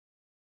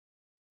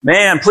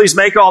Man, please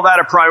make all that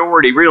a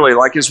priority, really.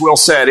 Like as Will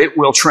said, it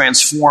will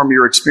transform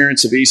your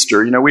experience of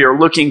Easter. You know, we are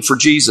looking for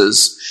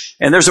Jesus.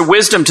 And there's a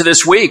wisdom to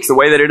this week, the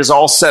way that it is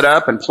all set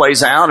up and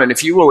plays out. And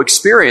if you will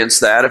experience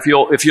that, if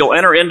you'll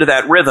enter into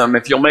that rhythm,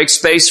 if you'll make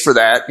space for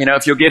that, you know,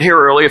 if you'll get here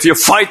early, if you'll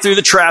fight through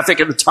the traffic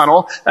in the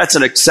tunnel, that's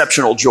an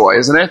exceptional joy,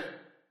 isn't it?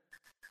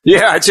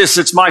 Yeah,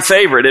 it's my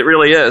favorite. It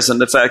really is.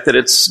 And the fact that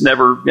it's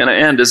never going to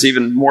end is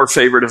even more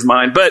favorite of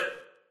mine. But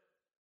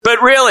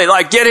really,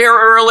 like, get here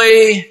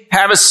early,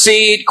 have a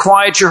seat,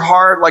 quiet your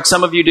heart like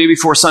some of you do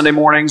before Sunday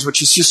mornings,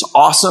 which is just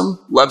awesome.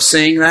 Love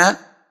seeing that.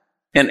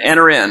 And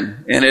enter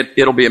in, and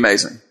it'll be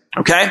amazing.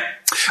 Okay?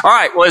 All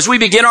right, well, as we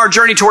begin our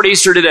journey toward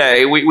Easter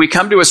today, we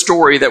come to a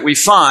story that we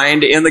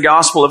find in the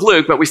Gospel of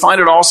Luke, but we find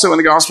it also in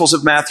the Gospels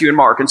of Matthew and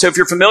Mark. And so if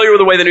you're familiar with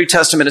the way the New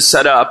Testament is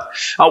set up,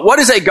 what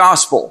is a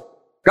gospel?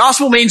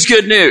 Gospel means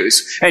good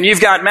news. And you've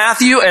got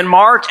Matthew and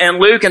Mark and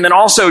Luke and then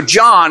also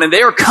John, and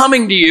they are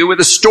coming to you with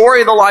a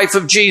story of the life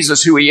of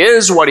Jesus, who he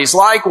is, what he's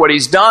like, what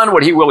he's done,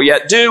 what he will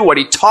yet do, what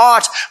he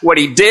taught, what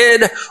he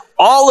did,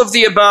 all of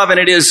the above, and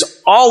it is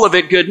all of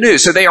it good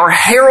news. So they are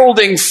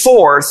heralding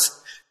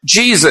forth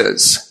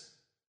Jesus.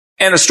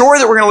 And the story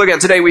that we're going to look at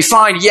today, we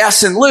find,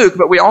 yes, in Luke,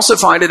 but we also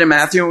find it in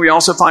Matthew, and we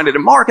also find it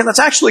in Mark. And that's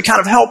actually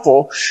kind of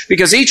helpful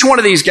because each one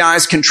of these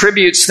guys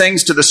contributes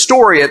things to the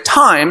story at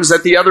times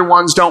that the other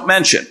ones don't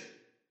mention.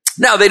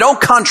 Now, they don't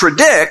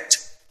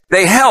contradict,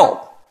 they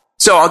help.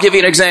 So I'll give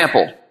you an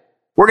example.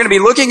 We're going to be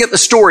looking at the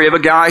story of a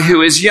guy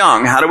who is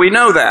young. How do we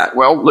know that?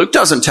 Well, Luke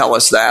doesn't tell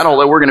us that,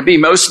 although we're going to be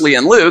mostly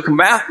in Luke.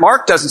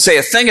 Mark doesn't say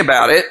a thing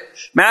about it.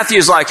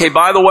 Matthew's like, hey,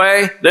 by the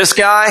way, this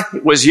guy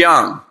was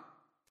young.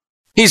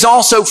 He's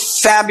also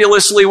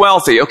fabulously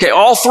wealthy. Okay,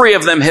 all three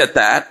of them hit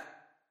that.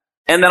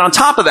 And then on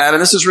top of that,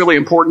 and this is really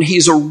important,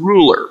 he's a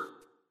ruler.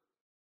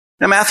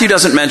 Now, Matthew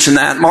doesn't mention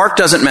that. Mark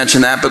doesn't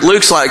mention that. But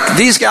Luke's like,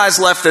 these guys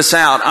left this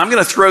out. I'm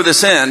going to throw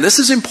this in. This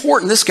is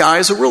important. This guy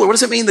is a ruler. What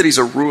does it mean that he's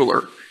a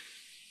ruler?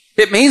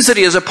 It means that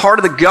he is a part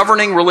of the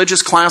governing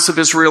religious class of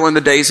Israel in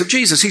the days of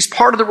Jesus. He's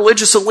part of the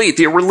religious elite,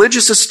 the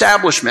religious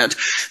establishment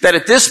that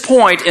at this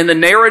point in the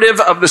narrative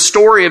of the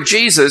story of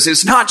Jesus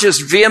is not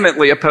just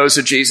vehemently opposed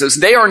to Jesus.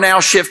 They are now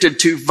shifted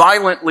to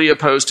violently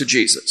opposed to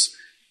Jesus.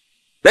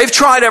 They've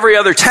tried every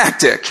other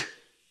tactic.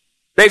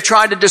 They've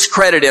tried to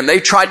discredit him.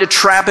 They've tried to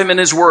trap him in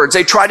his words.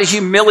 They tried to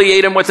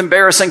humiliate him with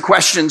embarrassing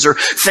questions or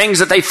things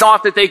that they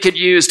thought that they could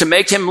use to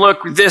make him look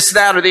this,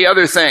 that, or the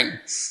other thing.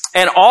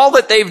 And all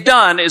that they've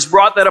done is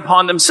brought that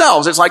upon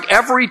themselves. It's like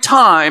every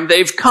time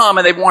they've come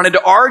and they've wanted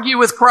to argue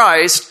with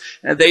Christ,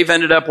 and they've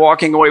ended up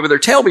walking away with their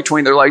tail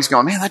between their legs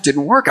going, man, that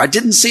didn't work. I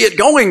didn't see it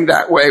going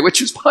that way,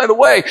 which is, by the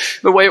way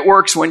it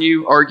works when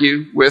you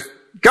argue with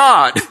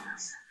God.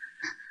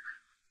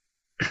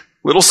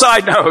 Little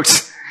side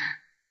note.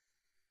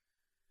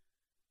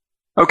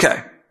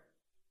 Okay.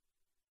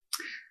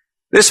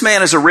 This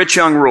man is a rich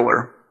young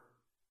ruler.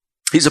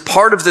 He's a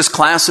part of this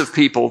class of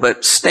people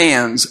that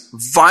stands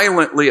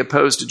violently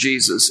opposed to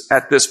Jesus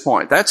at this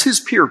point. That's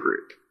his peer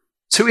group.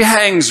 It's who he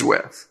hangs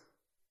with.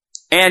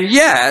 And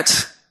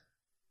yet,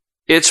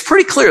 it's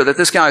pretty clear that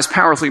this guy is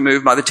powerfully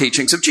moved by the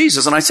teachings of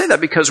Jesus. And I say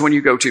that because when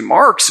you go to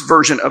Mark's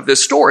version of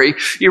this story,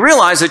 you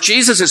realize that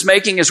Jesus is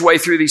making his way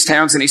through these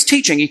towns and he's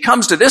teaching. He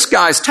comes to this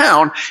guy's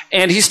town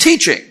and he's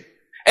teaching.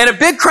 And a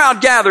big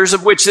crowd gathers,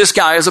 of which this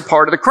guy is a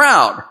part of the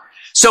crowd.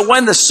 So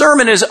when the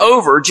sermon is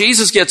over,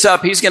 Jesus gets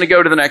up, he's going to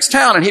go to the next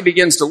town, and he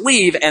begins to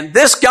leave, and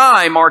this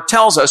guy, Mark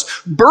tells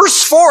us,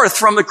 bursts forth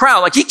from the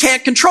crowd like he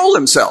can't control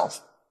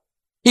himself.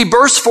 He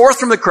bursts forth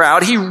from the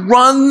crowd, he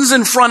runs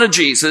in front of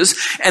Jesus,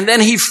 and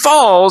then he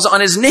falls on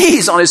his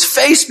knees, on his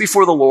face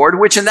before the Lord,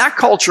 which in that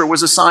culture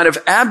was a sign of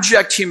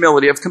abject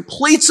humility, of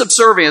complete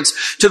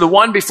subservience to the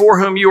one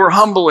before whom you are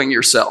humbling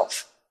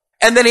yourself.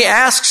 And then he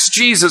asks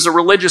Jesus a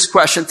religious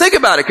question. Think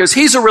about it, because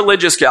he's a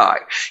religious guy.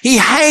 He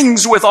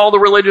hangs with all the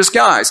religious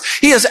guys.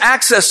 He has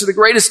access to the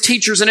greatest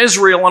teachers in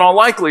Israel in all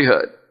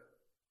likelihood.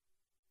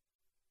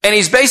 And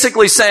he's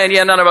basically saying,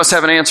 yeah, none of us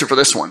have an answer for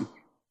this one.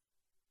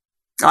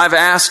 I've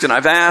asked, and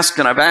I've asked,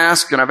 and I've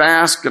asked, and I've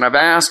asked, and I've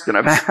asked, and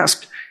I've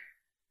asked,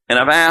 and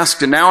I've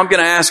asked, and now I'm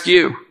going to ask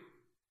you.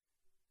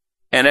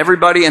 And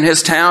everybody in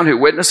his town who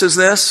witnesses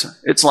this,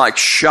 it's like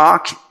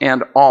shock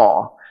and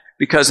awe.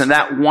 Because in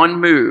that one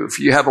move,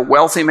 you have a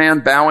wealthy man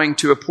bowing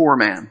to a poor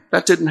man.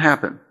 That didn't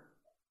happen.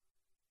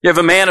 You have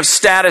a man of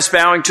status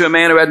bowing to a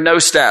man who had no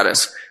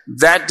status.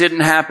 That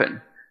didn't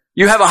happen.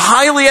 You have a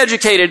highly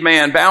educated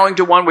man bowing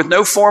to one with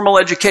no formal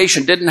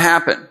education. Didn't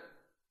happen.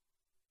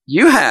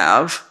 You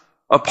have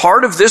a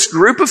part of this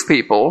group of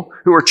people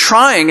who are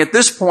trying at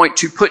this point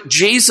to put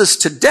Jesus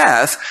to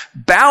death,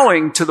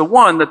 bowing to the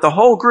one that the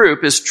whole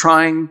group is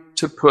trying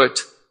to put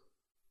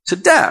to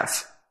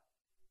death.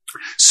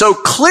 So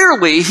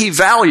clearly he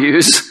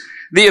values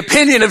the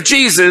opinion of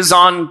Jesus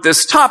on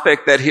this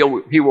topic that he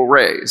will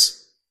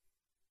raise.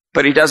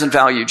 But he doesn't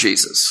value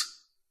Jesus.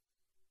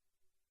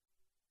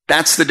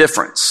 That's the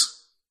difference.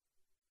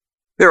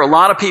 There are a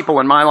lot of people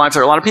in my life,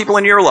 there are a lot of people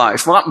in your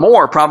life, a lot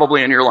more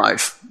probably in your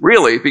life,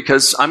 really,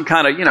 because I'm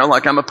kind of,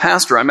 like I'm a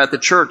pastor, I'm at the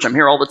church, I'm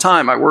here all the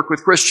time, I work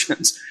with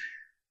Christians.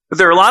 But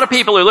there are a lot of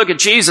people who look at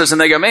Jesus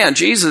and they go, man,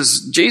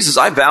 Jesus,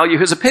 I value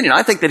his opinion.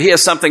 I think that he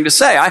has something to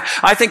say.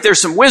 I think there's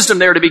some wisdom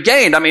there to be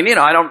gained. I mean,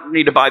 I don't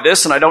need to buy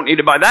this and I don't need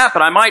to buy that,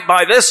 but I might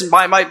buy this and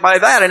might buy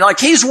that. And like,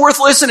 he's worth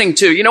listening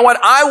to. You know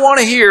what? I want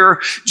to hear,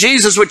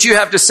 Jesus, what you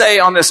have to say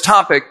on this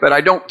topic, but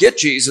I don't get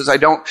Jesus. I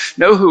don't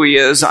know who he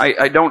is.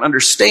 I don't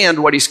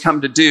understand what he's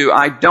come to do.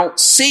 I don't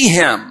see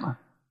him.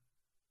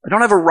 I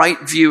don't have a right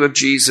view of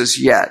Jesus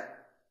yet.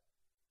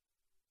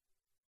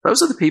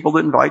 Those are the people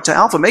that invite to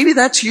Alpha. Maybe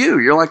that's you.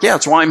 You're like, yeah,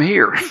 that's why I'm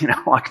here.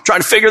 I'm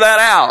trying to figure that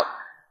out.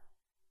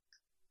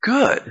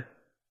 Good.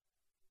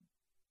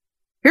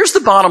 Here's the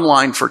bottom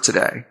line for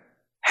today.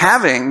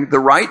 Having the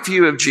right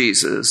view of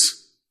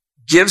Jesus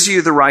gives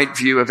you the right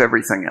view of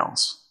everything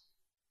else.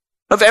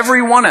 Of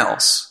everyone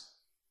else.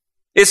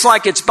 It's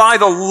like it's by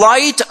the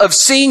light of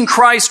seeing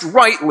Christ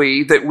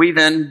rightly that we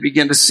then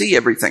begin to see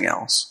everything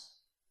else.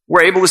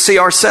 We're able to see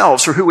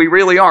ourselves for who we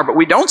really are, but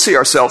we don't see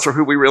ourselves for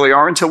who we really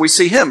are until we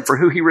see him for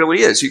who he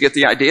really is. You get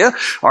the idea?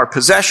 Our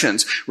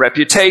possessions,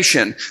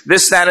 reputation,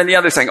 this, that, and the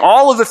other thing.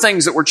 All of the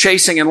things that we're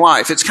chasing in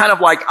life. It's kind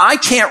of like I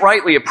can't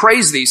rightly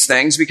appraise these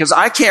things because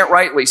I can't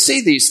rightly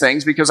see these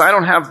things because I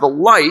don't have the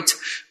light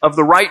of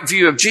the right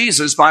view of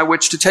Jesus by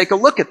which to take a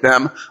look at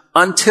them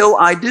until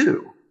I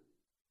do.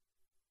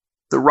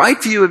 The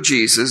right view of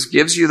Jesus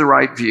gives you the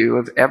right view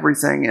of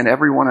everything and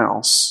everyone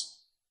else,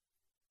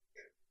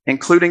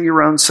 including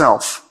your own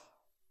self.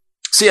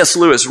 C.S.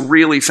 Lewis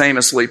really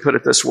famously put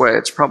it this way.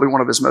 It's probably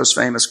one of his most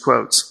famous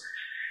quotes.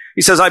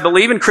 He says, I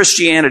believe in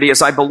Christianity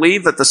as I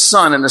believe that the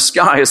sun in the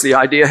sky, as the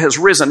idea, has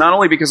risen, not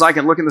only because I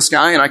can look in the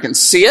sky and I can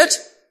see it,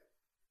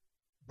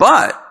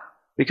 but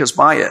because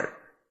by it,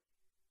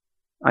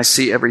 I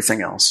see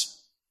everything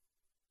else.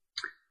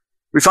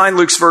 We find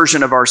Luke's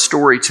version of our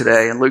story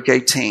today in Luke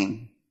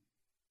 18,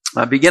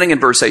 beginning in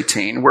verse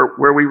 18,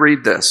 where we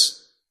read this.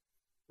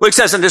 Luke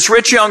says, and this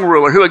rich young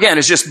ruler, who again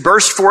has just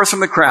burst forth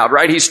from the crowd,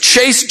 right? He's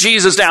chased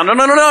Jesus down.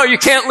 No, you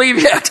can't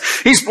leave yet.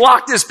 He's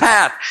blocked his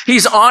path.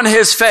 He's on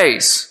his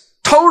face.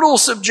 Total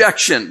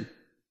subjection.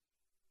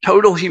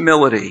 Total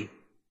humility.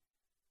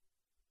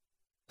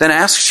 Then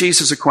asks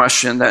Jesus a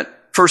question that,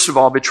 first of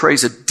all,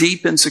 betrays a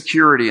deep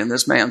insecurity in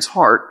this man's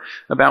heart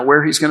about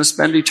where he's going to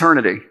spend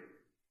eternity.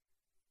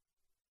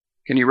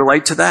 Can you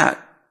relate to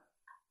that?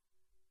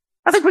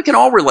 I think we can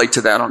all relate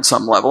to that on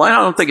some level. I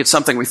don't think it's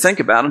something we think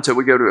about until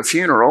we go to a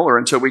funeral or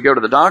until we go to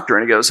the doctor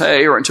and he goes,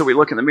 hey, or until we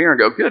look in the mirror and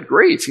go, good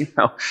grief,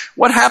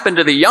 what happened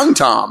to the young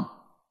Tom?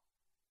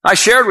 I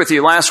shared with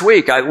you I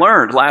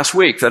learned last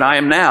week that I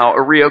am now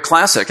a Rio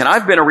Classic, and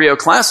I've been a Rio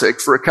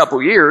Classic for a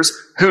couple years.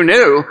 Who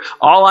knew?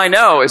 All I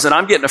know is that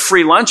I'm getting a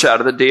free lunch out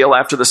of the deal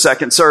after the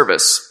second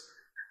service.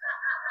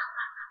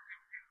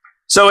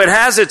 So it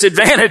has its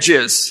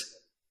advantages.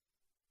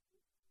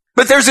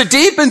 But there's a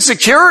deep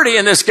insecurity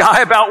in this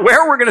guy about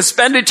where we're going to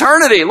spend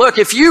eternity. Look,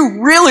 if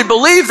you really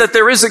believe that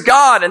there is a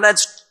God, and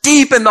that's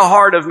deep in the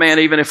heart of man,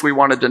 even if we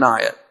want to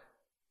deny it,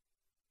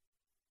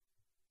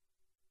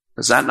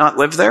 does that not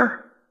live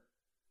there?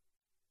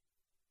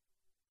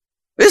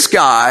 This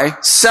guy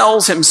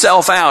sells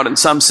himself out in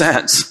some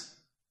sense.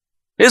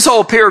 His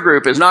whole peer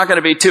group is not going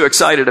to be too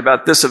excited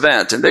about this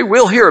event, and they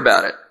will hear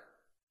about it.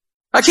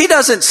 Like, he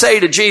doesn't say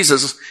to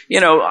Jesus,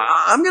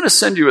 I'm going to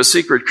send you a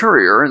secret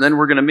courier and then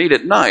we're going to meet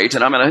at night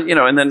and I'm going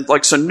to, and then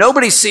so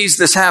nobody sees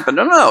this happen.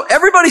 No,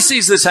 everybody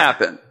sees this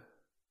happen.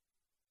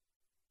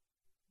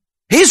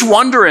 He's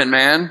wondering,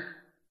 man.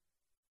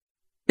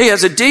 He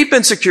has a deep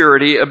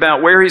insecurity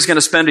about where he's going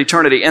to spend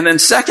eternity. And then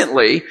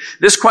secondly,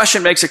 this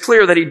question makes it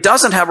clear that he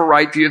doesn't have a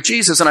right view of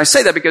Jesus. And I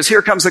say that because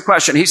here comes the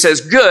question. He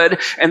says good,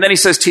 and then he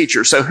says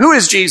teacher. So who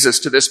is Jesus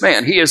to this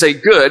man? He is a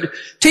good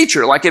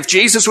teacher. Like if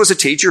Jesus was a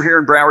teacher here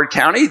in Broward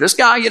County, this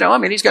guy,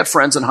 he's got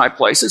friends in high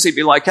places. He'd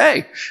be like,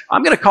 hey,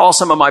 I'm going to call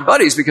some of my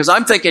buddies because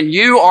I'm thinking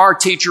you are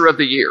teacher of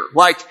the year.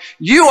 Like,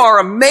 you are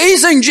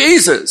amazing,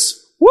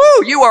 Jesus.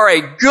 Woo, you are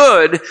a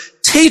good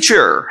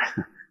teacher.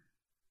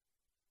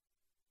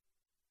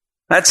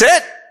 That's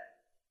it.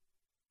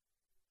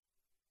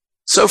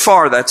 So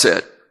far, that's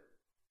it.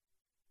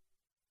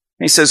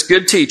 He says,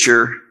 good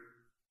teacher.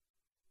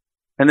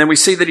 And then we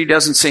see that he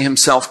doesn't see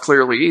himself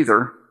clearly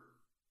either.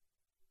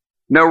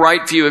 No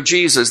right view of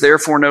Jesus,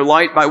 therefore no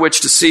light by which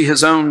to see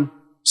his own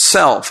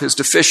self, his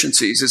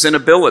deficiencies, his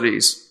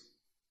inabilities.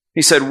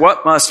 He said,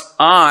 what must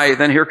I,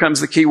 then here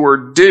comes the key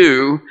word,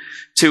 do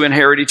to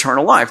inherit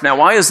eternal life? Now,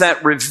 why is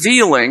that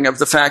revealing of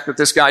the fact that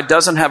this guy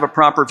doesn't have a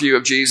proper view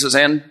of Jesus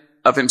and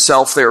of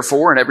himself,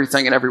 therefore, and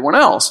everything and everyone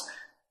else?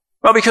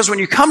 Well, because when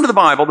you come to the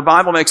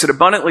Bible makes it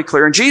abundantly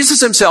clear, and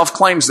Jesus himself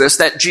claims this,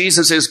 that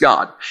Jesus is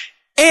God.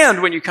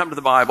 And when you come to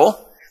the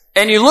Bible,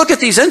 and you look at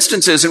these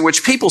instances in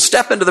which people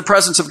step into the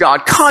presence of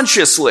God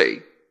consciously,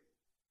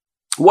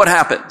 what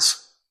happens?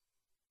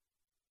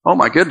 Oh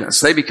my goodness,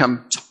 they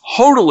become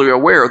totally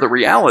aware of the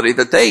reality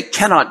that they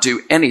cannot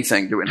do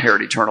anything to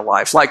inherit eternal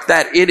life. Like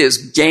that, it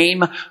is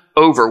game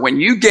over. When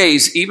you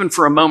gaze even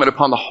for a moment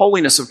upon the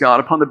holiness of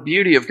God, upon the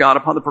beauty of God,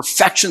 upon the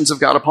perfections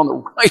of God, upon the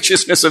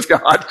righteousness of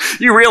God,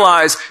 you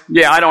realize,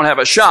 yeah, I don't have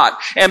a shot.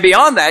 And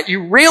beyond that,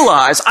 you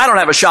realize I don't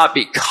have a shot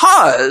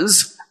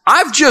because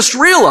I've just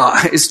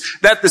realized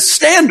that the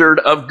standard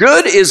of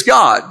good is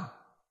God.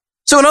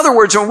 So in other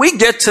words, when we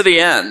get to the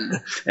end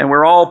and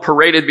we're all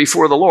paraded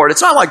before the Lord,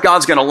 it's not like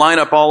God's going to line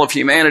up all of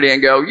humanity and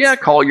go, yeah,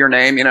 call your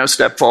name,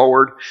 step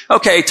forward.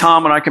 Okay,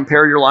 Tom, when I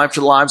compare your life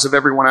to the lives of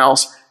everyone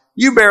else,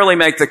 you barely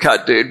make the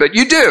cut, dude. But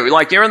you do.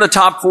 Like, you're in the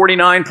top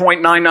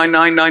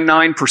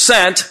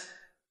 49.99999%.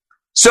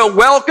 So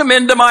welcome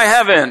into my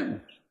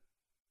heaven.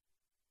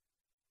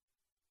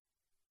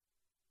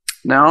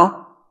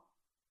 No.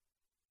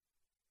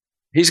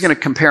 He's going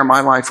to compare my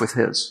life with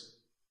his.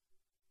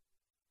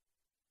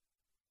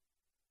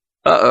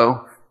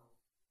 Uh-oh.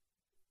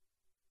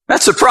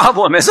 That's a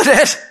problem, isn't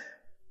it?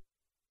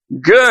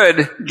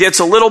 Good gets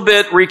a little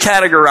bit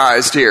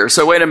recategorized here.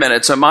 So wait a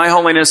minute. So my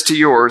holiness to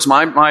yours,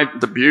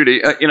 the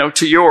beauty,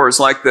 to yours,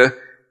 like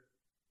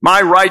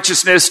my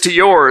righteousness to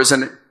yours.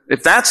 And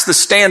if that's the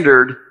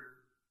standard,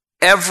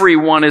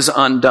 everyone is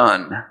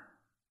undone.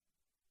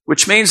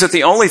 Which means that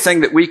the only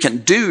thing that we can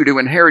do to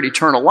inherit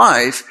eternal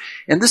life,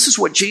 and this is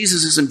what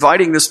Jesus is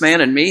inviting this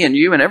man and me and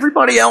you and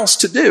everybody else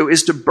to do,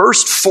 is to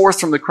burst forth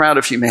from the crowd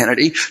of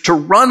humanity, to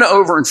run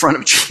over in front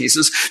of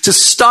Jesus, to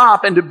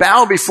stop and to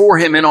bow before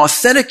him in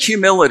authentic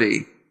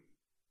humility,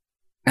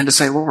 and to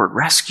say, Lord,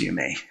 rescue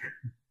me.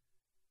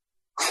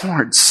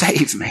 Lord,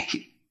 save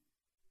me.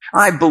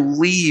 I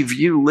believe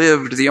you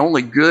lived the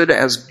only good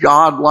as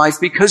God life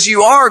because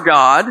you are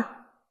God,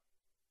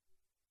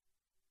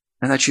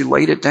 and that you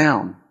laid it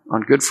down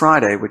on Good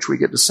Friday, which we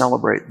get to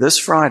celebrate this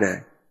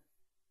Friday,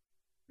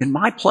 in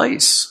my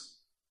place,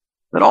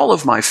 that all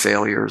of my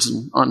failures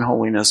and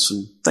unholiness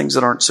and things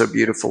that aren't so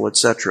beautiful,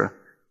 etc.,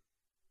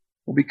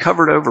 will be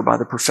covered over by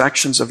the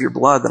perfections of your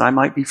blood, that I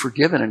might be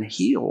forgiven and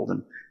healed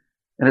and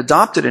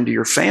adopted into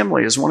your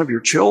family as one of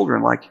your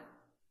children. Like,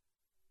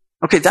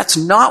 okay, that's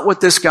not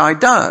what this guy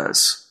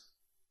does,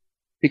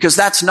 because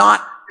that's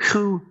not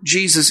who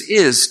Jesus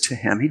is to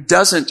him. He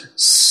doesn't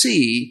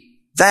see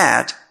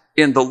that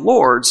in the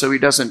Lord, so he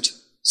doesn't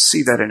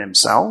see that in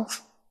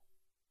himself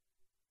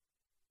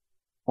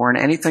or in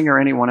anything or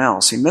anyone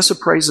else. He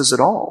misappraises it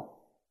all.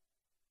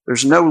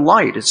 There's no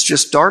light. It's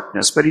just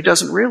darkness, but he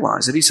doesn't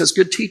realize it. He says,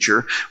 good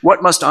teacher,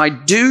 what must I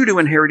do to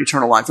inherit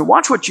eternal life? And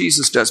watch what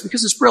Jesus does,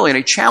 because it's brilliant.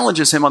 He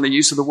challenges him on the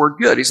use of the word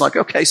good. He's like,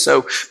 okay,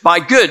 so by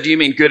good, do you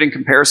mean good in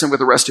comparison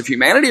with the rest of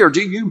humanity, or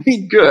do you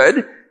mean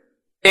good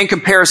in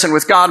comparison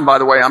with God? And by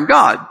the way, I'm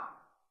God.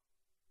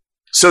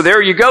 So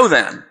there you go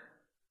then.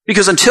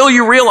 Because until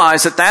you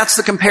realize that that's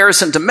the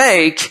comparison to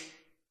make,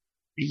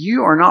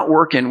 you are not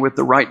working with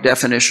the right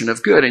definition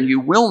of good, and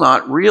you will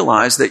not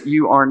realize that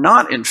you are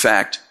not, in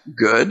fact,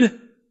 good.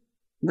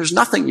 There's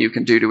nothing you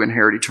can do to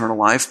inherit eternal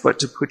life but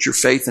to put your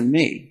faith in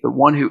me, the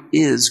one who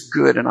is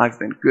good, and I've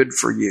been good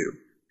for you.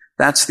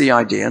 That's the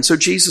idea. And so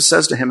Jesus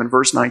says to him in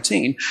verse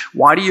 19,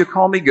 why do you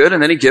call me good?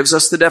 And then he gives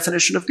us the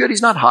definition of good.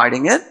 He's not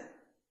hiding it.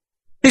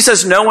 He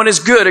says, no one is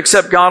good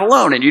except God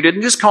alone. And you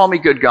didn't just call me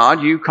good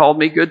God, you called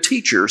me good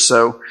teacher.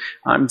 So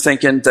I'm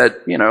thinking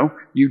that,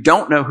 you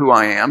don't know who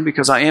I am,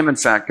 because I am in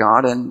fact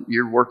God, and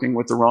you're working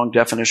with the wrong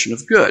definition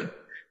of good.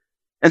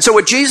 And so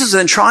what Jesus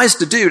then tries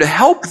to do to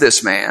help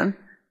this man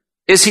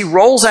is he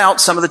rolls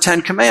out some of the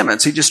 10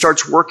 Commandments. He just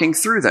starts working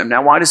through them.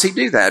 Now, why does he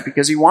do that?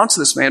 Because he wants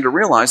this man to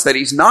realize that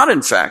he's not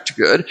in fact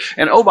good.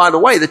 And oh, by the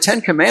way, the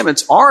 10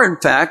 Commandments are in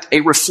fact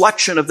a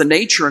reflection of the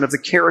nature and of the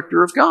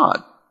character of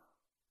God.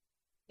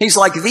 He's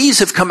like, these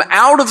have come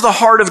out of the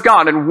heart of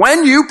God. And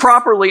when you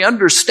properly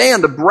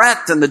understand the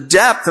breadth and the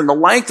depth and the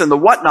length and the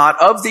whatnot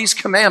of these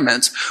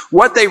commandments,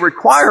 what they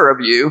require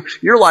of you,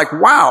 you're like,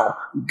 wow,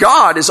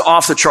 God is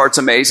off the charts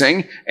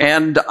amazing,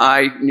 and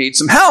I need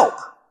some help.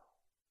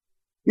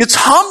 It's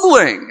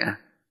humbling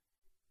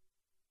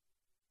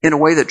in a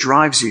way that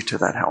drives you to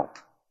that help.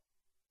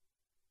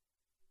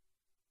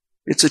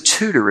 It's a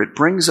tutor. It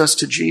brings us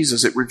to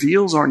Jesus. It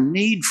reveals our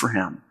need for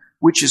him,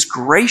 which is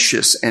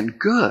gracious and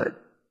good.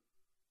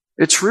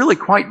 It's really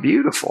quite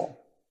beautiful.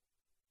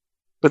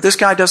 But this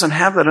guy doesn't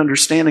have that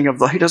understanding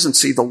he doesn't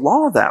see the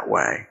law that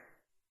way.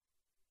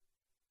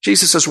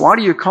 Jesus says, why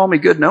do you call me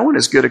good? No one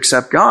is good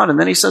except God. And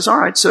then he says, all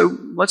right, so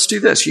let's do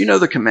this. You know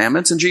the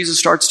commandments. And Jesus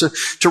starts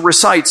to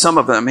recite some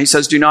of them. He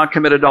says, do not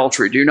commit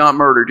adultery, do not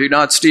murder, do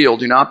not steal,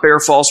 do not bear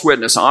false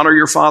witness, honor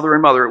your father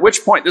and mother. At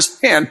which point this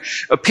man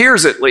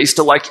appears at least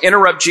to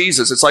interrupt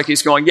Jesus. It's like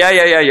he's going,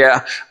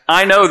 yeah,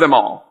 I know them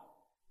all.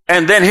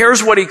 And then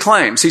here's what he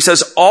claims. He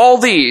says, all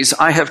these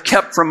I have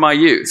kept from my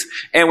youth.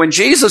 And when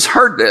Jesus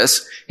heard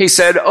this, he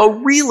said, oh,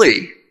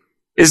 really?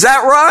 Is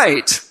that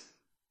right?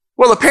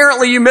 Well,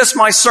 apparently you missed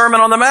my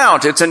Sermon on the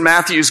Mount. It's in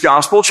Matthew's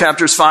Gospel,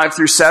 chapters 5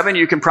 through 7.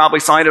 You can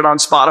probably find it on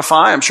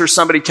Spotify. I'm sure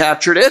somebody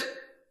captured it.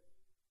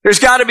 There's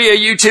got to be a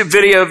YouTube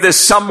video of this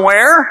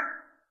somewhere.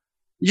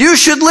 You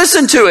should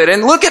listen to it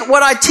and look at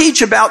what I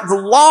teach about the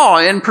law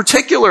in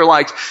particular,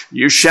 like,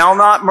 you shall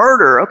not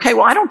murder. Okay,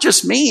 well, I don't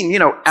just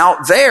mean,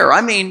 out there.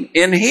 I mean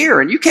in here.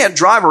 And you can't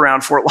drive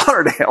around Fort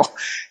Lauderdale.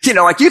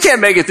 You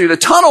can't make it through the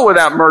tunnel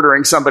without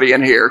murdering somebody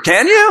in here,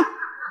 can you?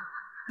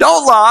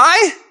 Don't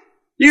lie.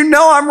 You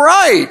know I'm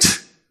right.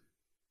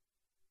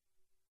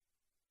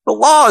 The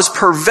law is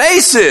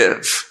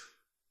pervasive.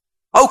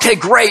 Okay,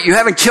 great. You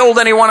haven't killed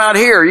anyone out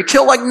here. You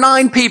killed like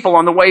 9 people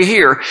on the way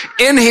here.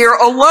 In here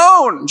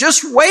alone.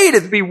 Just wait.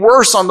 It'd be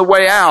worse on the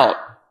way out.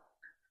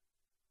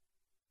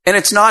 And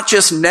it's not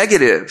just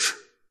negative.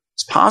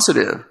 It's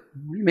positive.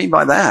 What do you mean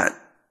by that?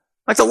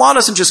 Like the law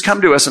doesn't just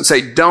come to us and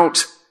say,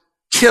 don't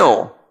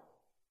kill.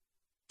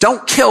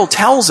 Don't kill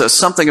tells us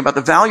something about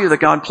the value that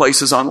God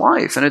places on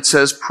life. And it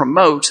says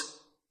promote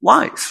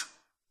life.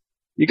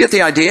 You get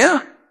the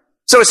idea?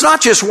 So it's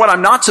not just what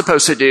I'm not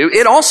supposed to do.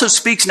 It also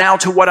speaks now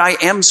to what I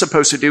am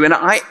supposed to do. And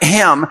I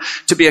am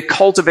to be a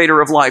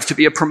cultivator of life, to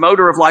be a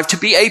promoter of life, to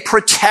be a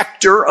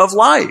protector of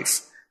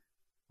life.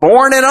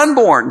 Born and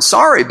unborn.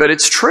 Sorry, but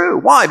it's true.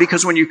 Why?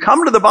 Because when you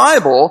come to the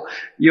Bible,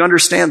 you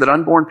understand that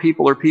unborn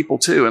people are people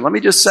too. And let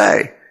me just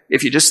say,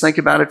 if you just think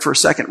about it for a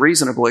second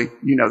reasonably,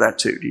 you know that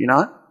too. Do you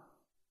not?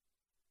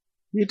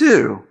 You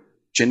do.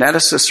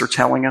 Geneticists are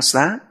telling us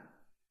that.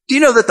 Do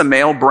you know that the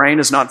male brain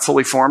is not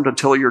fully formed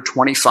until you're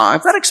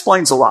 25? That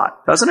explains a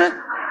lot, doesn't it?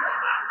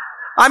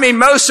 I mean,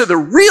 most of the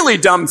really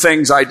dumb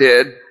things I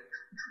did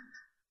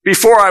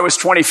before I was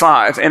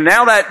 25, and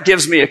now that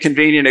gives me a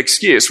convenient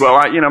excuse.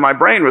 Well, my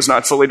brain was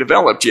not fully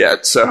developed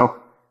yet,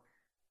 so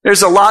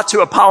there's a lot to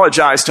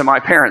apologize to my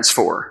parents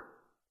for.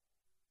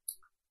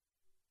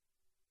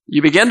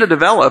 You begin to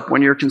develop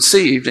when you're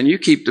conceived, and you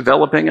keep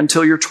developing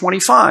until you're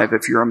 25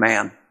 if you're a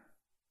man.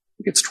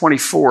 I think it's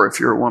 24 if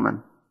you're a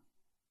woman.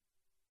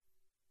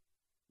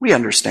 We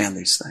understand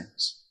these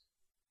things.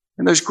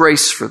 And there's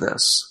grace for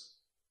this.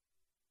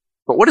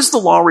 But what does the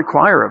law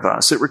require of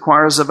us? It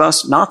requires of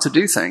us not to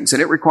do things,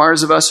 and it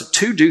requires of us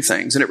to do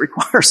things, and it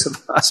requires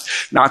of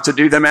us not to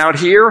do them out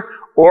here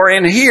or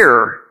in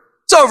here.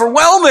 It's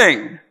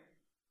overwhelming.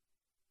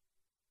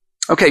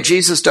 Okay,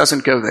 Jesus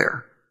doesn't go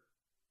there.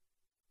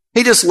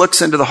 He just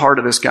looks into the heart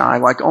of this guy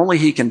like only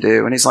he can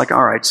do, and he's like,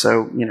 all right,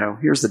 so,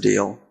 here's the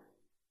deal.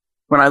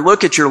 When I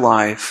look at your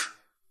life,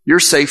 your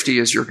safety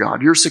is your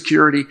God. Your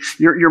security,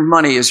 your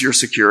money is your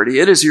security.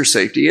 It is your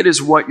safety. It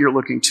is what you're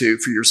looking to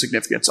for your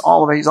significance.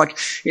 All of it. He's like,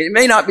 it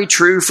may not be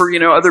true for,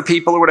 other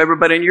people or whatever,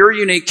 but in your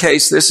unique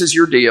case, this is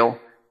your deal.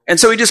 And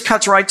so he just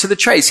cuts right to the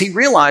chase. He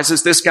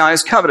realizes this guy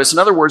is covetous. In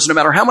other words, no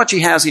matter how much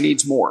he has, he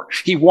needs more.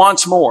 He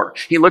wants more.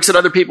 He looks at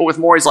other people with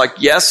more. He's like,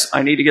 yes,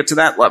 I need to get to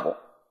that level.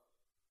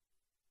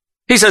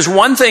 He says,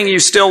 one thing you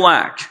still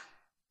lack.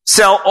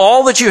 Sell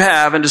all that you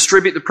have and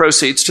distribute the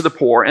proceeds to the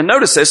poor. And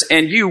notice this,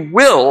 and you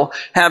will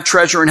have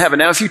treasure in heaven.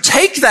 Now, if you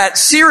take that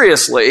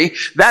seriously,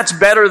 that's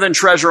better than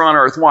treasure on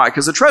earth. Why?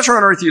 Because the treasure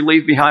on earth you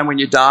leave behind when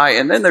you die,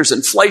 and then there's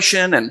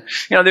inflation, and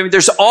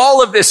there's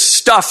all of this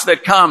stuff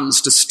that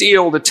comes to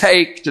steal, to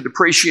take, to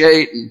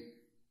depreciate. And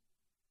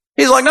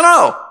he's like,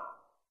 no,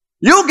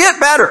 you'll get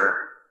better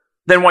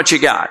than what you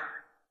got.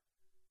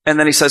 And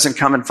then he says, and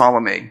come and follow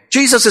me.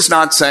 Jesus is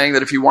not saying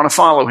that if you want to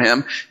follow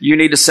him, you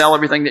need to sell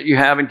everything that you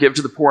have and give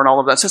to the poor and all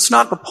of that. So that's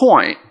not the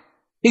point.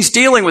 He's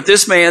dealing with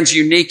this man's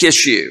unique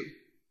issue.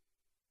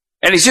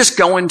 And he's just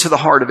going to the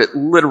heart of it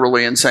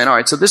literally and saying, all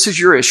right, so this is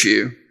your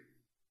issue.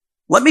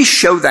 Let me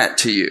show that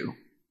to you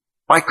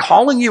by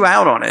calling you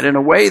out on it in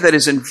a way that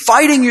is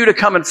inviting you to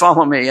come and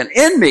follow me and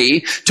in me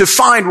to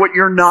find what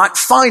you're not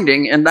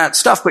finding in that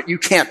stuff, but you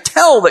can't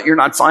tell that you're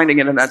not finding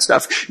it in that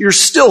stuff. You're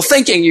still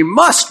thinking you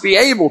must be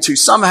able to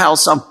somehow,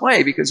 some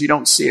way, because you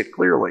don't see it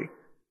clearly.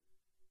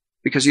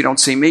 Because you don't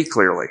see me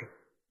clearly.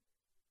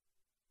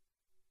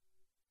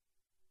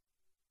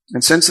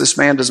 And since this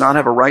man does not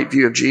have a right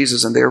view of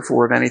Jesus and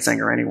therefore of anything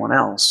or anyone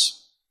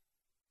else,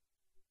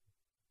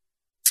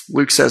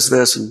 Luke says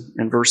this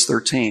in verse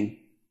 13.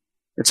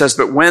 It says,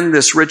 but when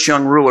this rich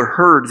young ruler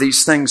heard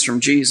these things from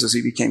Jesus,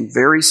 he became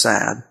very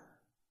sad,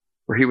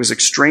 for he was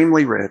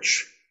extremely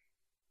rich,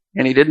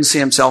 and he didn't see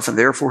himself and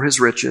therefore his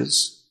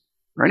riches,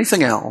 or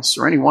anything else,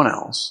 or anyone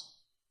else,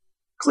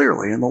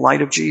 clearly in the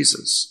light of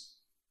Jesus.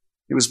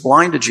 He was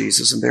blind to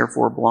Jesus and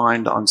therefore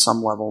blind on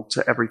some level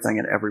to everything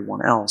and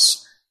everyone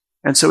else.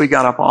 And so he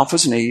got up off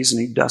his knees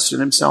and he dusted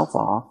himself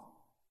off,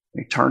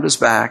 he turned his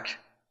back,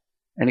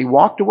 and he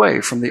walked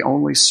away from the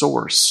only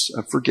source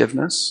of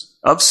forgiveness,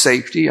 of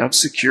safety, of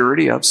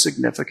security, of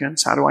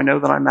significance. How do I know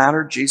that I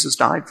mattered? Jesus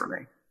died for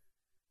me.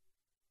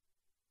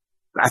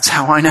 That's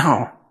how I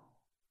know.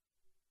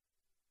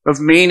 Of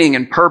meaning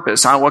and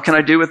purpose. What can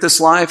I do with this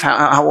life?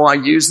 How will I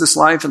use this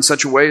life in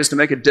such a way as to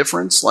make a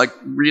difference? Like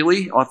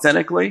really,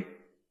 authentically?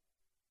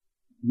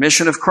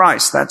 Mission of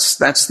Christ.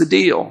 That's the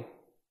deal.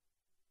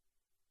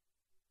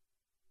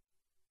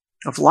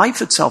 Of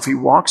life itself, he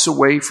walks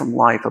away from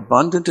life,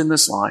 abundant in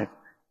this life,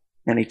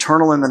 and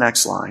eternal in the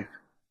next life.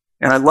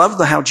 And I love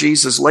how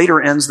Jesus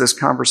later ends this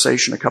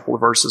conversation a couple of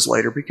verses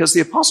later, because the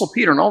Apostle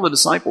Peter and all the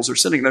disciples are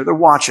sitting there, they're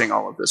watching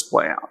all of this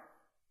play out.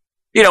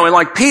 And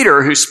like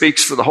Peter, who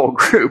speaks for the whole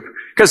group,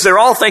 because they're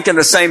all thinking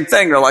the same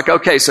thing. They're like,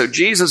 okay, so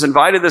Jesus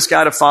invited this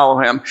guy to follow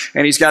him,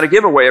 and he's got to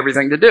give away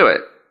everything to do it.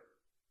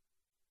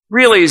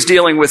 Really, he's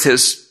dealing with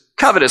his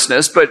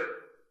covetousness, but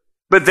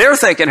they're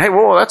thinking, hey,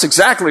 well, that's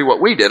exactly what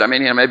we did. I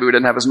mean, maybe we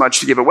didn't have as much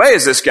to give away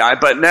as this guy,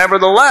 but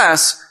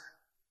nevertheless,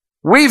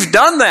 We've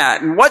done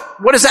that. And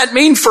what does that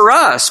mean for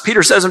us?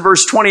 Peter says in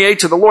verse 28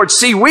 to the Lord,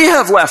 see, we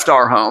have left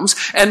our homes,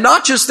 and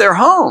not just their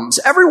homes,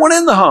 everyone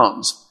in the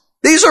homes.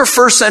 These are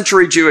first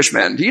century Jewish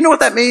men. Do you know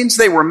what that means?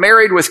 They were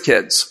married with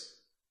kids.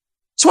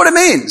 That's what it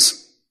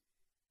means.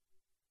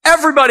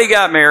 Everybody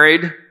got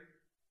married,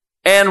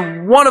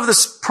 and one of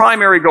the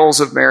primary goals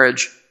of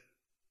marriage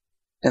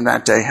in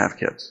that day, have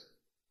kids.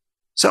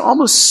 So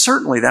almost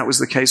certainly that was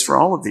the case for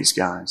all of these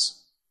guys.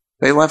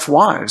 They left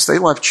wives. They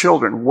left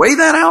children. Weigh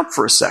that out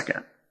for a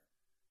second.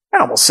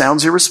 That almost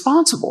sounds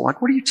irresponsible.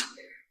 Like, what are you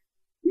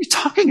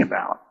talking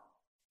about?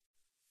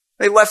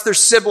 They left their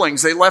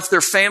siblings. They left their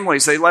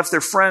families. They left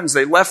their friends.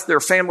 They left their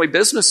family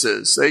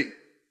businesses.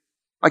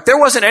 There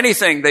wasn't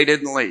anything they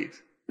didn't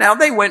leave. Now,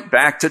 they went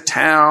back to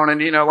town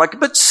and,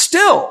 but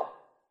still,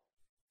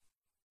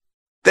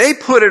 they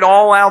put it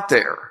all out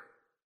there.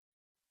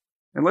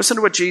 And listen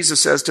to what Jesus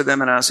says to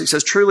them and us. He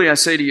says, truly I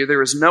say to you,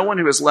 there is no one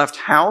who has left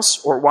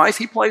house or wife,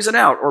 he plays it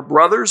out, or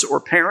brothers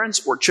or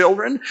parents or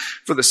children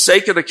for the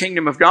sake of the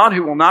kingdom of God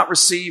who will not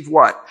receive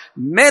what?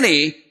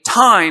 Many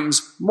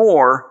times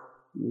more.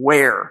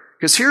 Where?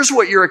 Because here's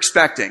what you're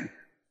expecting.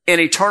 In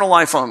eternal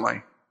life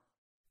only.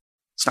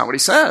 It's not what he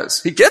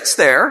says. He gets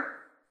there.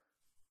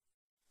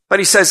 But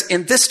he says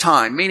in this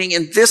time, meaning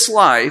in this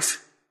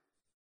life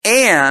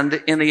and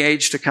in the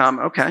age to come.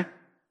 Okay.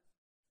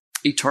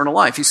 Eternal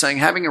life. He's saying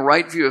having a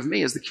right view of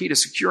me is the key to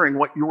securing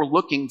what you're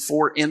looking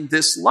for in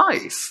this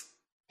life.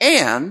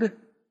 And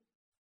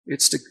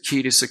it's the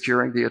key to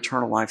securing the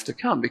eternal life to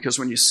come. Because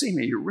when you see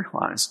me, you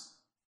realize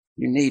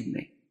you need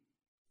me.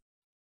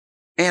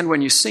 And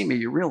when you see me,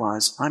 you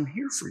realize I'm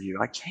here for you.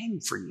 I came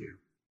for you.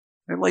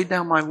 I laid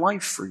down my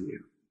life for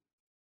you.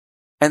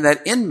 And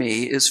that in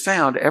me is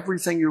found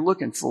everything you're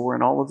looking for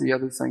and all of the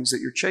other things that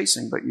you're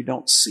chasing. But you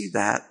don't see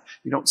that.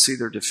 You don't see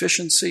their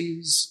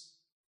deficiencies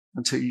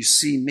until you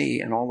see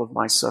me and all of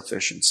my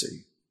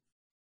sufficiency.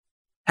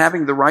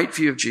 Having the right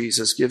view of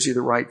Jesus gives you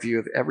the right view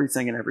of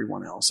everything and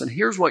everyone else. And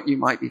here's what you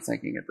might be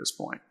thinking at this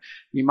point.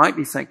 You might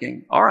be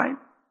thinking, all right,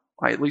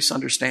 I at least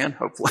understand,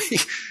 hopefully,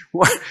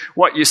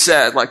 what you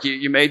said. Like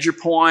you made your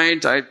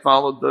point, I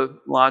followed the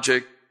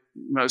logic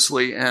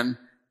mostly, and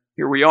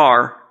here we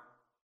are.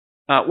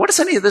 What does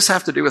any of this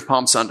have to do with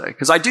Palm Sunday?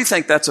 Because I do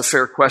think that's a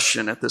fair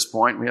question at this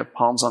point. We have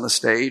palms on the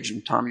stage,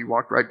 and Tom, you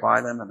walked right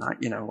by them, and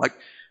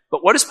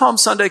but what does Palm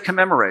Sunday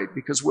commemorate?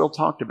 Because Will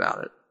talked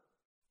about it.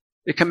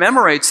 It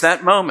commemorates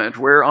that moment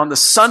where on the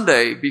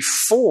Sunday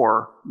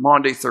before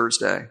Maundy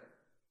Thursday,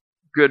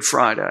 Good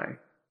Friday,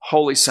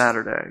 Holy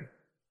Saturday,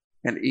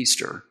 and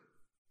Easter,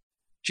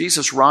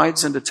 Jesus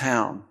rides into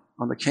town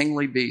on the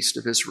kingly beast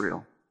of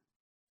Israel.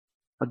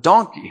 A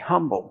donkey,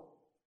 humble,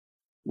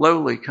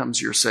 lowly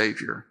comes your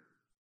Savior.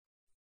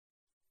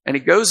 And he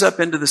goes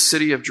up into the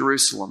city of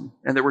Jerusalem.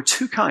 And there were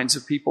two kinds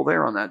of people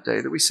there on that day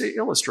that we see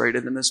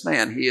illustrated in this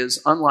man. He is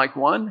unlike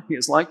one, he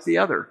is like the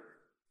other.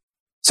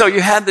 So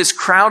you had this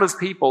crowd of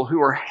people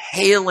who are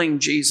hailing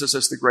Jesus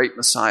as the great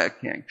Messiah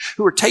King,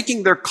 who are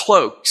taking their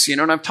cloaks,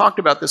 and I've talked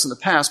about this in the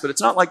past, but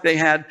it's not like they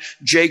had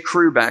J.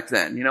 Crew back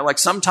then. Like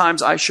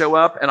sometimes I show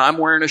up and I'm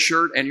wearing a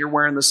shirt and you're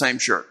wearing the same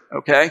shirt,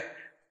 okay?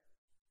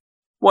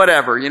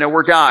 Whatever,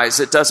 we're guys,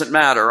 it doesn't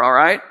matter, all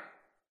right?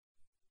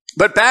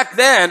 But back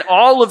then,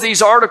 all of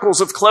these articles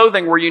of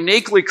clothing were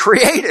uniquely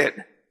created.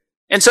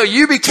 And so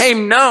you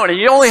became known, and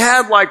you only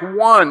had like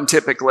one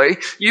typically.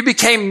 You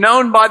became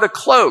known by the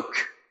cloak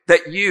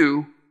that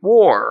you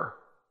wore.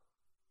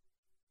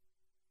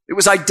 It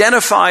was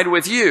identified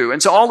with you.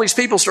 And so all these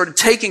people started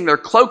taking their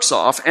cloaks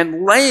off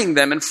and laying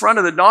them in front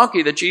of the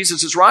donkey that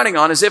Jesus is riding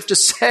on as if to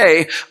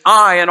say,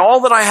 I and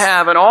all that I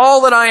have and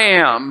all that I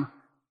am,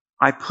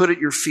 I put at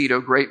your feet, O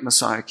great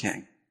Messiah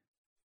King.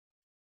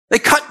 They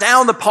cut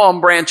down the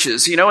palm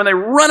branches, and they're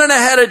running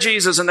ahead of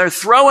Jesus and they're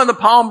throwing the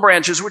palm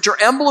branches, which are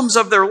emblems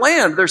of their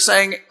land. They're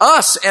saying,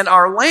 us and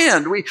our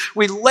land, we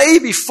lay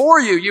before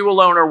you, you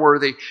alone are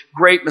worthy,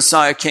 great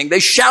Messiah King. They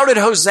shouted,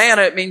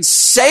 Hosanna. It means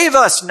save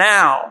us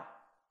now.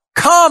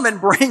 Come and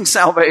bring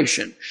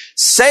salvation.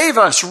 Save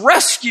us,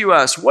 rescue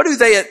us. What do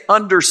they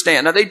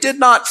understand? Now, they did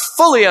not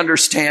fully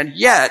understand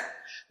yet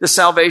the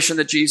salvation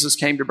that Jesus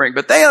came to bring,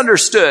 but they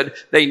understood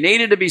they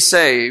needed to be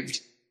saved,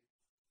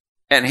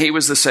 and he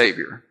was the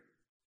Savior.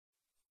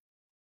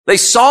 They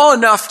saw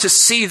enough to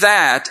see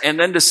that, and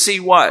then to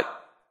see what?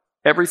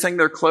 Everything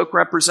their cloak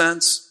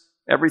represents,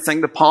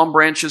 everything the palm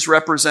branches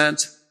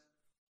represent,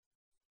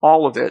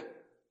 all of it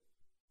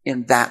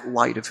in that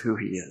light of who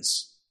he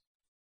is.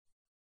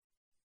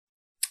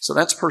 So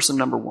that's person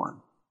number one.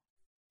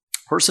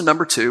 Person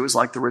number two is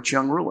like the rich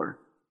young ruler.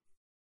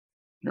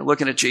 You're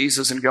looking at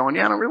Jesus and going,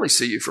 I don't really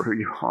see you for who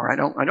you are.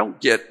 I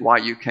don't get why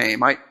you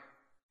came.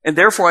 And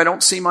therefore, I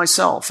don't see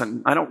myself,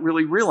 and I don't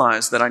really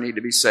realize that I need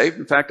to be saved.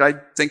 In fact, I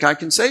think I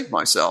can save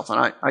myself,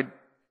 and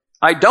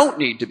I don't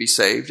need to be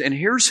saved. And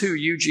here's who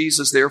you,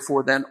 Jesus,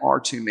 therefore then are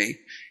to me.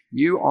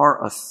 You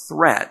are a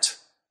threat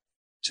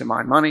to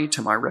my money,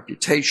 to my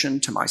reputation,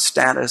 to my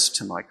status,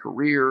 to my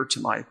career, to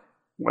my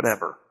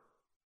whatever.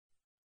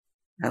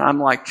 And I'm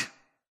like,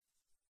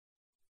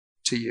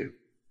 to you.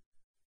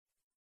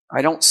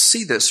 I don't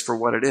see this for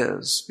what it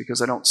is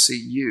because I don't see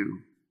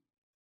you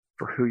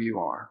for who you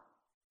are.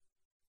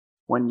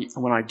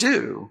 When I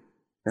do,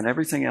 then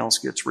everything else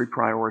gets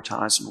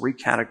reprioritized and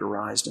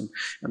recategorized,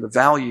 and the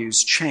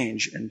values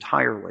change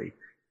entirely.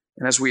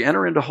 And as we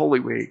enter into Holy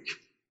Week,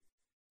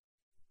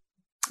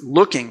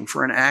 looking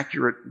for an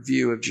accurate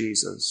view of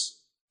Jesus,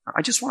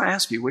 I just want to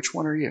ask you, which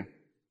one are you?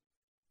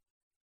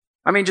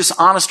 I mean, just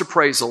honest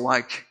appraisal,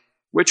 like,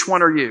 which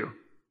one are you?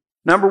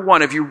 Number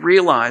one, have you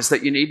realized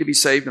that you need to be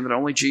saved and that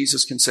only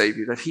Jesus can save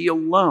you, that He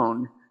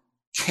alone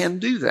can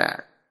do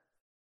that?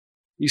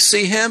 You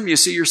see Him, you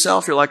see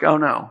yourself, you're like, oh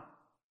no.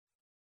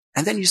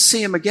 And then you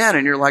see Him again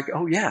and you're like,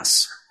 oh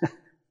yes.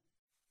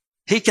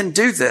 He can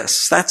do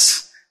this.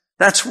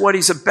 That's what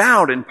He's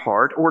about in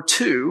part. Or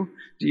two,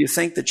 do you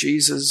think that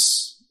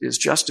Jesus is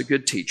just a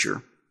good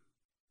teacher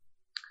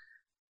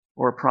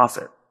or a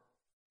prophet?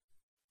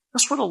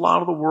 That's what a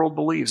lot of the world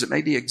believes. It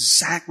may be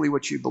exactly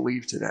what you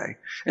believe today.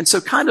 And so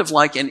kind of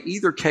like in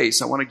either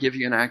case, I want to give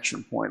you an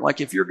action point.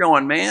 Like if you're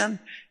going, man,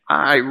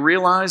 I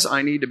realize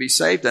I need to be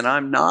saved and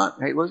I'm not.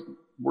 Hey, look,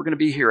 we're going to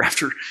be here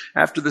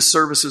after the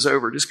service is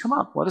over. Just come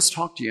up. Let us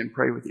talk to you and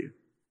pray with you.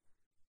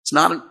 It's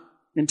not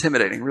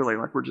intimidating, really.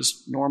 Like we're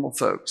just normal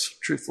folks,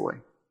 truthfully.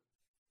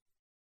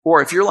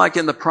 Or if you're like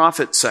in the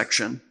prophet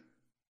section,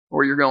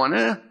 or you're going,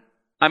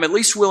 I'm at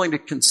least willing to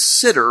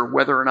consider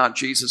whether or not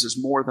Jesus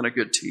is more than a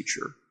good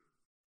teacher,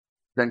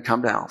 then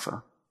come to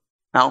Alpha.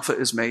 Alpha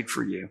is made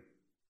for you.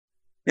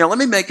 Now, let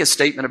me make a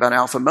statement about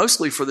Alpha,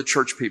 mostly for the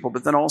church people,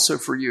 but then also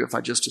for you if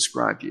I just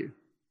described you.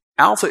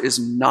 Alpha is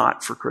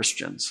not for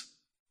Christians.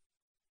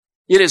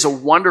 It is a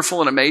wonderful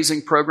and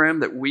amazing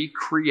program that we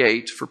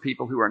create for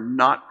people who are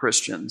not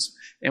Christians,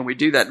 and we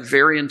do that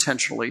very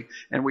intentionally,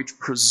 and we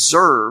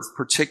preserve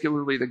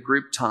particularly the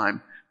group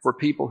time for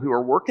people who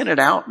are working it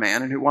out,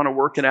 man, and who want to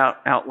work it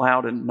out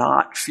loud and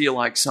not feel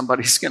like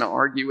somebody's going to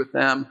argue with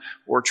them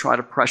or try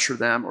to pressure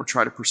them or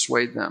try to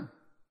persuade them.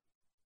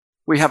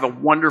 We have a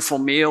wonderful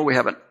meal. We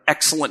have an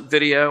excellent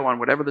video on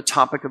whatever the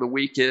topic of the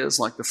week is.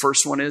 Like the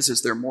first one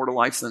is there more to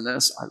life than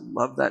this? I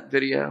love that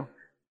video.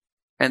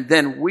 And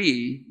then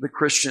we, the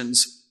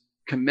Christians,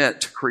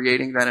 commit to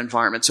creating that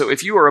environment. So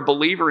if you are a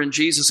believer in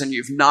Jesus and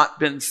you've not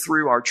been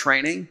through our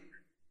training,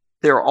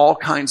 there are all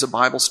kinds of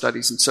Bible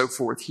studies and so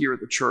forth here at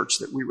the church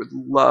that we would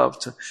love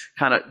to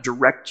kind of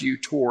direct you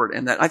toward,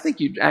 and that I think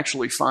you'd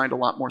actually find a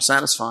lot more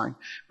satisfying.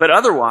 But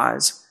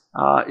otherwise,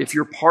 if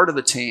you're part of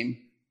the team,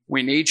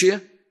 we need you.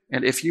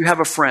 And if you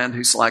have a friend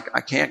who's like, I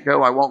can't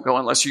go, I won't go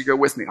unless you go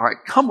with me. All right,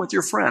 come with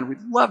your friend.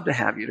 We'd love to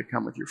have you to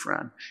come with your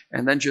friend.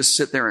 And then just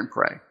sit there and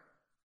pray,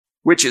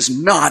 which is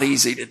not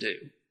easy to do.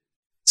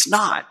 It's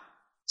not.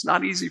 It's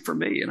not easy for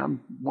me, and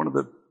I'm one of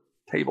the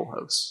table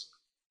hosts.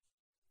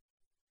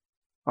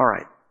 All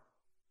right.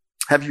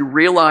 Have you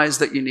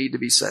realized that you need to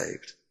be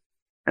saved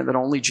and that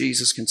only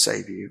Jesus can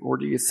save you? Or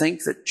do you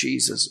think that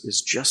Jesus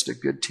is just a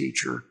good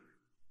teacher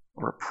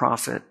or a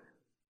prophet?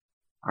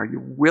 Are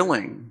you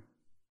willing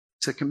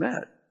to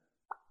commit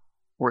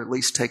or at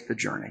least take the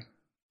journey?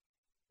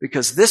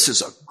 Because this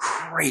is a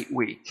great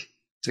week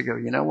to go,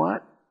 you know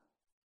what?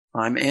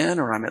 I'm in,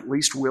 or I'm at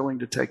least willing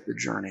to take the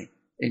journey.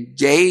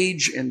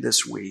 Engage in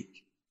this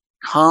week.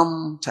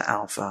 Come to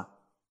Alpha.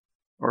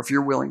 Or if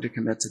you're willing to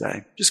commit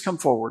today, just come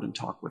forward and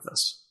talk with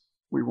us.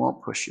 We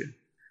won't push you,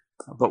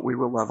 but we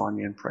will love on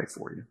you and pray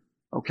for you.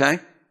 Okay?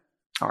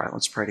 All right,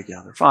 let's pray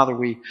together. Father,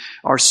 we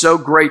are so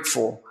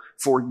grateful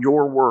for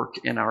your work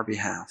in our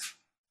behalf.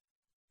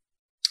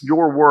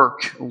 Your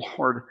work,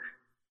 Lord,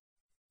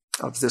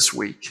 of this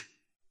week.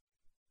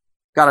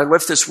 God, I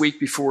lift this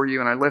week before you,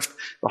 and I lift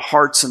the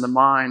hearts and the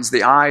minds,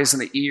 the eyes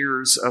and the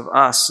ears of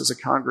us as a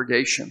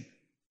congregation.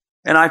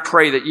 And I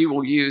pray that you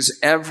will use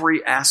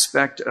every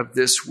aspect of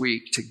this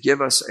week to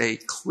give us a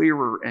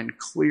clearer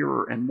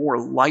and more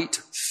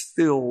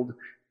light-filled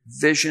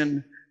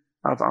vision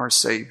of our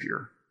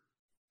Savior.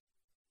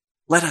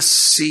 Let us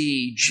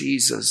see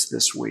Jesus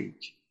this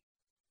week.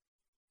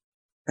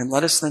 And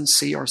let us then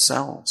see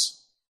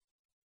ourselves.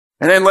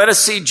 And then let us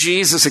see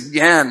Jesus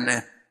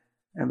again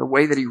and the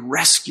way that he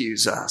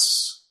rescues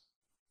us,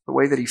 the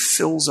way that he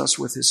fills us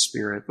with his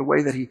Spirit, the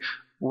way that he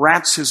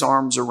wraps his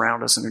arms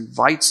around us and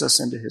invites us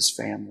into his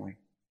family.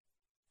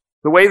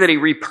 The way that he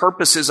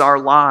repurposes our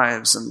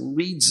lives and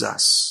leads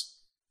us.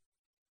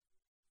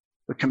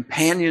 The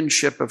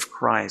companionship of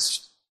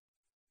Christ.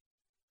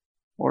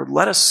 Lord,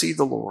 let us see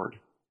the Lord.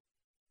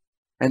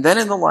 And then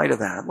in the light of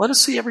that, let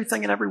us see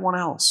everything and everyone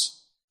else.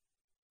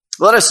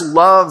 Let us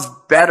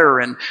love better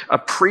and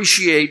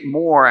appreciate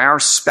more our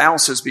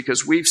spouses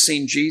because we've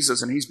seen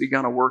Jesus and he's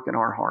begun a work in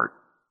our heart.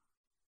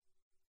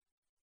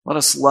 Let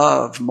us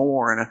love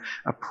more and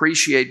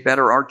appreciate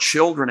better our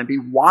children and be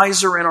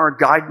wiser in our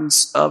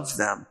guidance of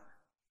them.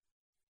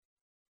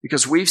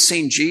 Because we've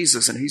seen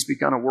Jesus and he's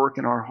begun a work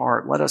in our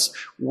heart. Let us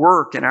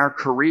work in our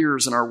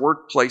careers and our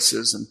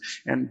workplaces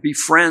and be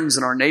friends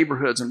in our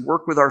neighborhoods and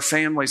work with our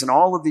families, and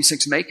all of these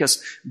things make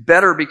us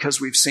better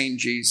because we've seen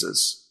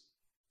Jesus.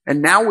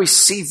 And now we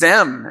see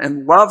them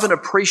and love and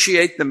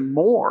appreciate them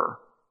more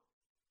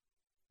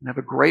and have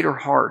a greater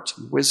heart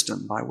and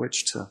wisdom by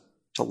which to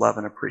to love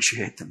and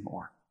appreciate them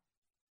more.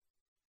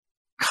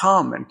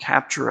 Come and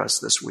capture us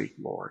this week,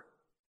 Lord,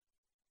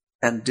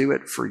 and do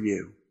it for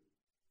you.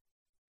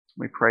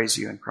 We praise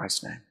you in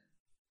Christ's name.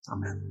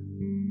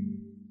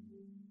 Amen.